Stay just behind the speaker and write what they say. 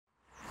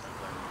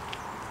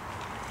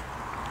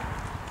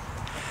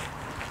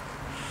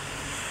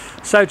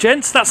So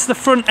gents, that's the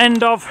front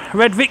end of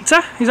Red Victor,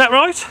 is that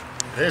right?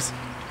 It is.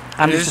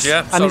 And he's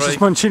just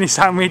munching his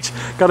sandwich.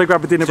 Got to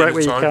grab a dinner break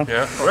where you can.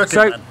 Yeah.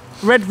 So,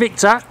 Red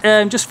Victor,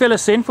 just fill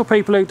us in for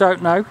people who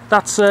don't know.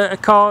 That's a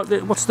car.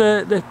 What's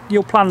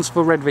your plans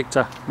for Red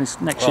Victor this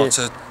next year?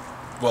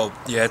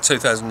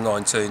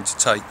 2019 to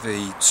take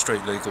the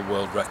street legal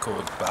world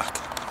record back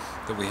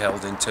that we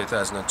held in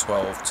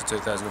 2012 to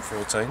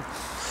 2014,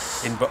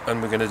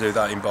 and we're going to do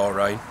that in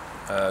Bahrain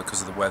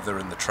because of the weather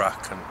and the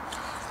track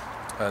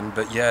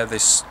but yeah,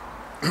 this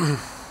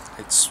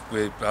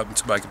we're hoping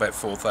to make about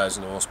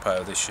 4,000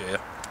 horsepower this year.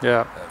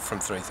 Yeah.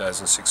 From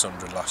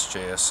 3,600 last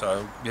year.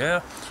 So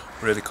yeah,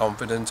 really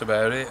confident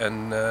about it,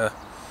 and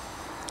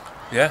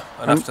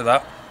after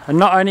that. And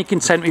not only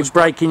content with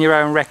breaking your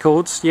own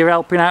records, you're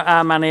helping out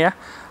our man here.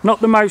 Not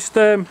the most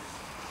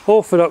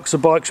orthodox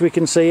of bikes we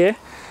can see here.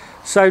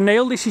 So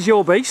Neil, this is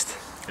your beast.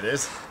 It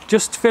is.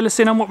 Just fill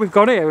us in on what we've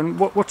got here, and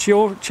what's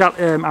your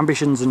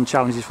ambitions and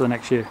challenges for the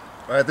next year?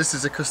 This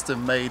is a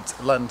custom-made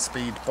land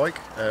speed bike,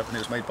 and it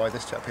was made by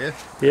this chap here.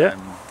 Yeah.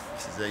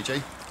 This is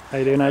AJ. How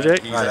you doing, AJ?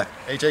 He's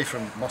AJ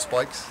from Moss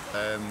Bikes,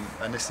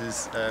 and this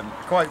is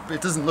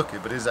it doesn't look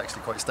it, but it is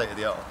actually quite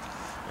state-of-the-art.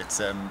 It's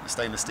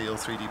stainless steel,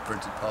 3D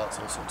printed parts,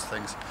 all sorts of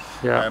things.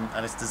 Yeah.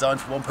 And it's designed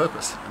for one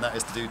purpose, and that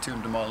is to do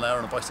 200 mile an hour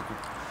on a bicycle.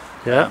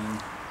 Yeah.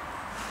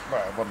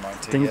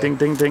 190. Ding, ding,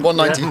 ding, ding.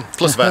 190 yeah.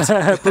 plus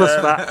VAT. Plus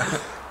VAT.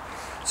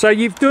 So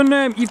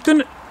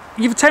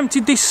you've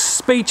attempted this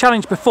speed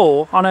challenge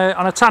before on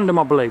a tandem,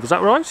 I believe. Is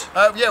that right?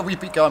 Yeah, we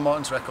beat Guy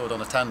Martin's record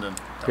on a tandem.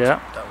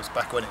 That was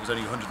back when it was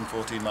only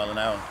 114 mile an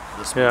hour,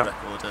 the speed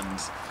record,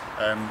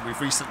 and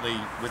we've recently,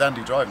 with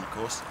Andy driving, of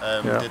course,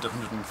 we did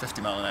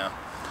 150 mile an hour.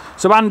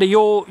 So Andy,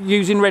 you're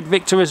using Red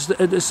Victor as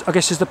I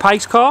guess as the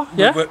pace car,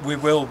 yeah? We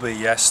will be,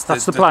 yes.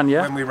 That's the plan,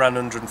 yeah. When we ran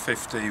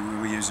 150, we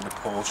were using a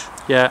Porsche.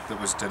 Yeah. That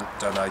was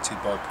donated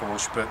by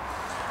Porsche, but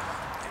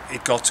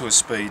it got to a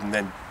speed and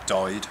then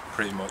died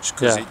pretty much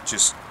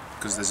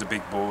because there's a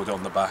big board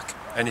on the back.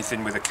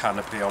 Anything with a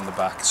canopy on the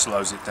back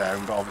slows it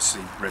down, but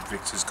obviously Red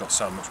Victor's got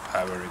so much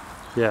power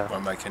it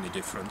won't make any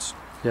difference.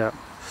 Yeah.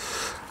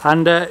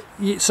 And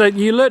so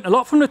you learnt a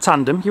lot from the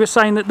tandem. You were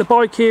saying that the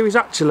bike here is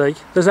actually,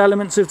 there's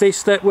elements of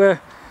this that were,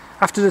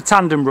 after the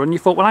tandem run, you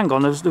thought, well, hang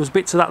on, there was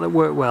bits of that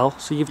worked well,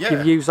 so you've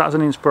used that as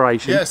an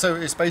inspiration. Yeah, so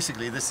it's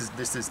basically, this is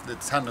the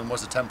tandem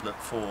was a template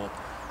for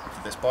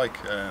this bike,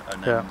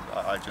 and then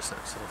I just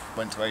sort of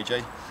went to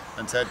AJ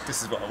and said,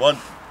 this is what I want,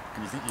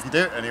 can you think you can do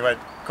it? And he went,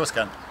 of course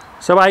I can.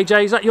 So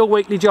AJ, is that your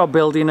weekly job,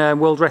 building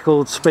world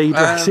record speed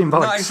racing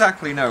bikes? Not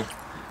exactly, no.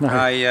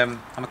 I'm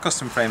a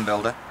custom frame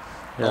builder,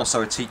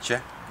 also a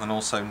teacher, and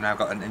also now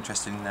got an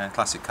interest in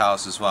classic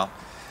cars as well.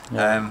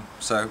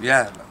 So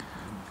yeah,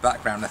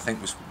 background I think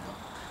was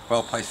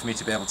well placed for me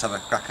to be able to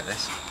have a crack at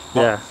this.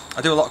 But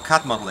I do a lot of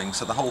CAD modelling,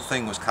 so the whole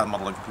thing was CAD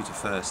model on computer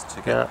first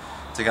to get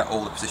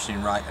all the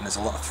positioning right, and there's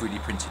a lot of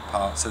 3D printed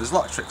parts, so there's a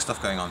lot of trick stuff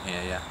going on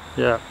here.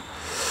 Yeah.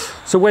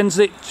 So when's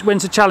the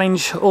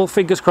challenge? All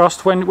fingers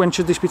crossed. When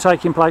should this be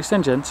taking place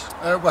then, gents?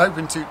 We're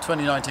hoping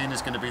 2019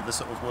 is going to be the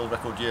sort of world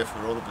record year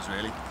for all of us,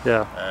 really.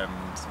 Yeah.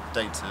 Sort of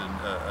dates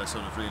are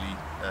sort of really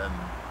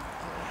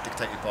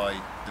dictated by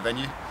the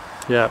venue.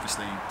 Yeah.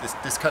 Obviously,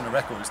 this kind of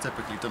record is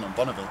typically done on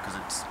Bonneville because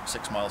it's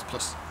 6 miles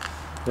plus.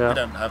 Yeah. We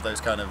don't have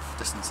those kind of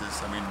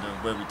distances. I mean,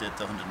 where we did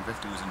the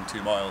 150 was in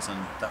 2 miles,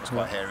 and that was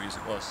quite hairy as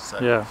it was. So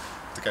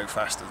to go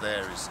faster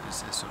there is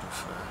sort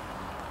of.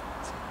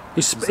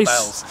 Has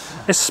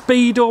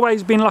speed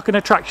always been like an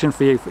attraction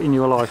for you in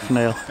your life,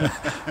 Neil?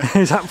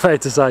 Is that fair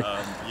to say?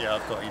 Yeah,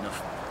 I've got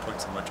enough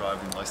points on my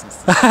driving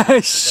licence.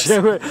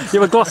 You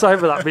will gloss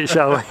over that bit,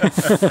 shall we?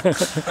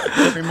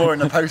 There'll be more in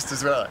the post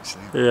as well,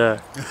 actually. Yeah.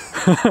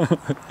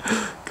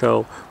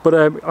 Cool. But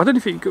I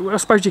don't know I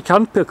suppose you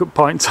can pick up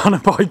points on a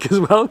bike as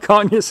well,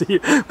 can't you? So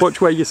you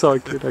watch where you're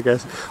cycling, I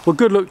guess. Well,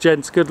 good luck,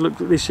 gents. Good luck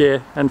this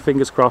year, and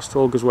fingers crossed,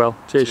 all goes well.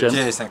 Cheers, gents.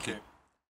 Cheers, thank you.